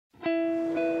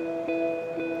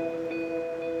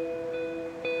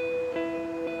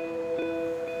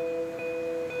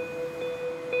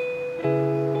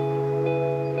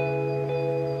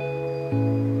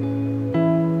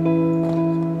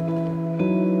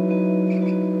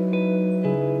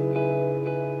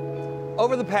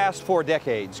Over the past 4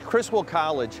 decades, Criswell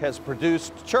College has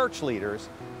produced church leaders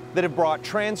that have brought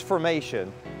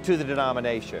transformation to the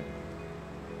denomination.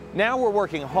 Now we're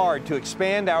working hard to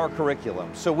expand our curriculum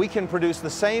so we can produce the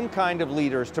same kind of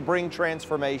leaders to bring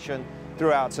transformation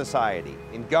throughout society,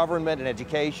 in government and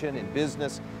education, in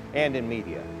business, and in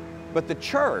media. But the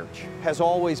church has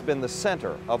always been the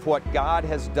center of what God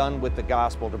has done with the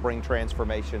gospel to bring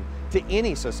transformation to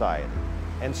any society.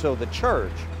 And so the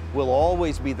church will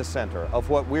always be the center of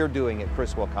what we're doing at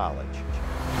Criswell College.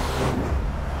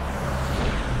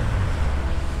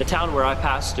 The town where I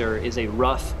pastor is a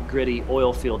rough, gritty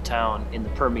oil field town in the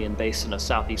Permian Basin of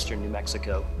southeastern New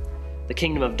Mexico. The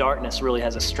kingdom of darkness really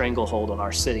has a stranglehold on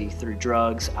our city through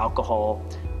drugs, alcohol,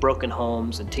 broken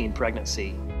homes, and teen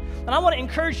pregnancy. And I want to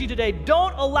encourage you today,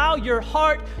 don't allow your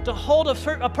heart to hold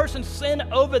a person's sin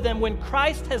over them when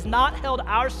Christ has not held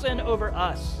our sin over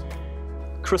us.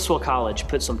 Criswell College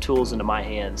put some tools into my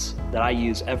hands that I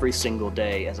use every single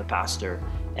day as a pastor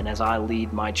and as I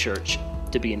lead my church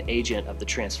to be an agent of the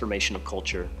transformation of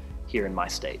culture here in my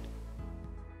state.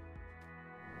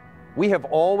 We have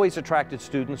always attracted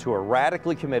students who are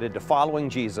radically committed to following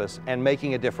Jesus and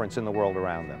making a difference in the world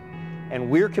around them. And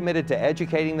we're committed to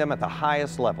educating them at the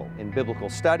highest level in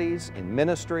biblical studies, in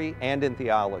ministry, and in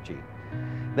theology.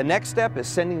 The next step is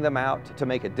sending them out to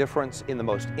make a difference in the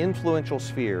most influential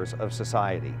spheres of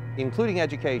society, including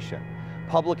education,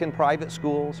 public and private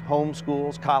schools, home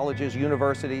schools, colleges,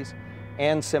 universities,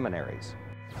 and seminaries.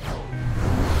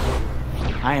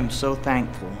 I am so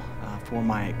thankful for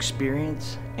my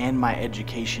experience and my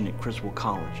education at Criswell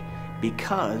College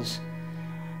because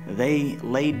they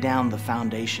laid down the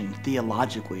foundation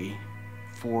theologically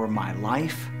for my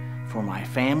life, for my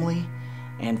family,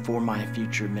 and for my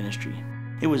future ministry.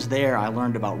 It was there I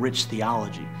learned about rich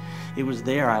theology. It was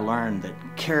there I learned that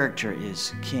character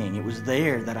is king. It was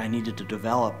there that I needed to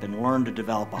develop and learn to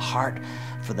develop a heart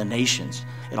for the nations.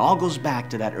 It all goes back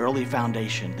to that early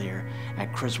foundation there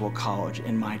at Criswell College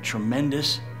and my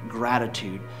tremendous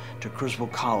gratitude to Criswell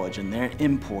College and their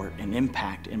import and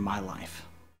impact in my life.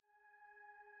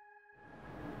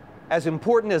 As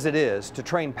important as it is to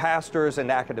train pastors and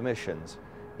academicians,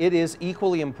 it is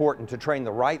equally important to train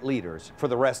the right leaders for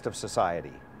the rest of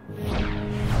society.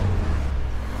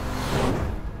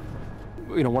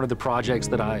 You know, one of the projects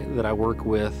that I work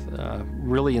with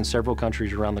really in several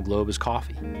countries around the globe is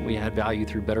coffee. We add value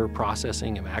through better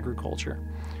processing of agriculture,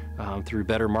 through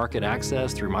better market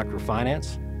access, through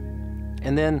microfinance.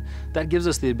 And then that gives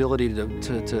us the ability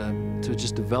to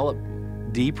just develop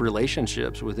deep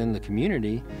relationships within the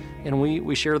community, and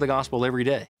we share the gospel every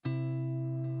day.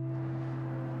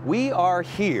 We are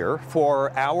here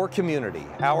for our community,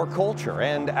 our culture,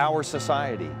 and our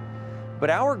society. But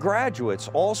our graduates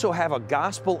also have a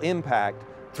gospel impact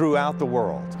throughout the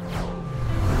world.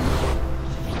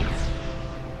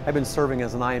 I've been serving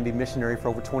as an IMB missionary for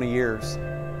over 20 years.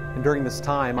 And during this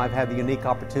time, I've had the unique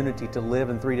opportunity to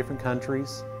live in 3 different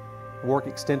countries, work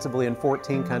extensively in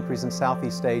 14 countries in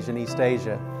Southeast Asia and East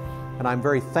Asia. And I'm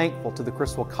very thankful to the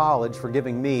Criswell College for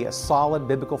giving me a solid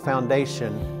biblical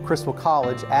foundation. Criswell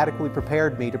College adequately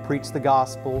prepared me to preach the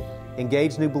gospel,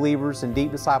 engage new believers in deep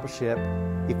discipleship,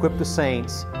 equip the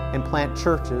saints, and plant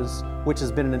churches, which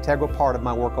has been an integral part of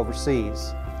my work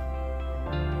overseas.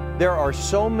 There are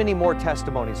so many more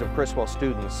testimonies of Criswell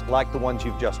students like the ones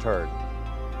you've just heard.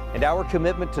 And our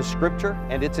commitment to Scripture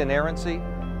and its inerrancy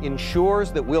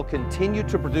ensures that we'll continue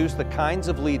to produce the kinds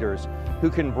of leaders who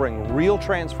can bring real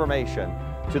transformation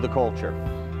to the culture.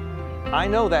 I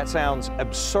know that sounds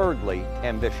absurdly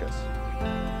ambitious,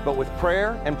 but with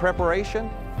prayer and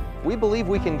preparation, we believe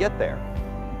we can get there.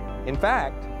 In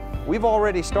fact, we've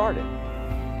already started.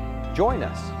 Join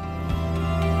us.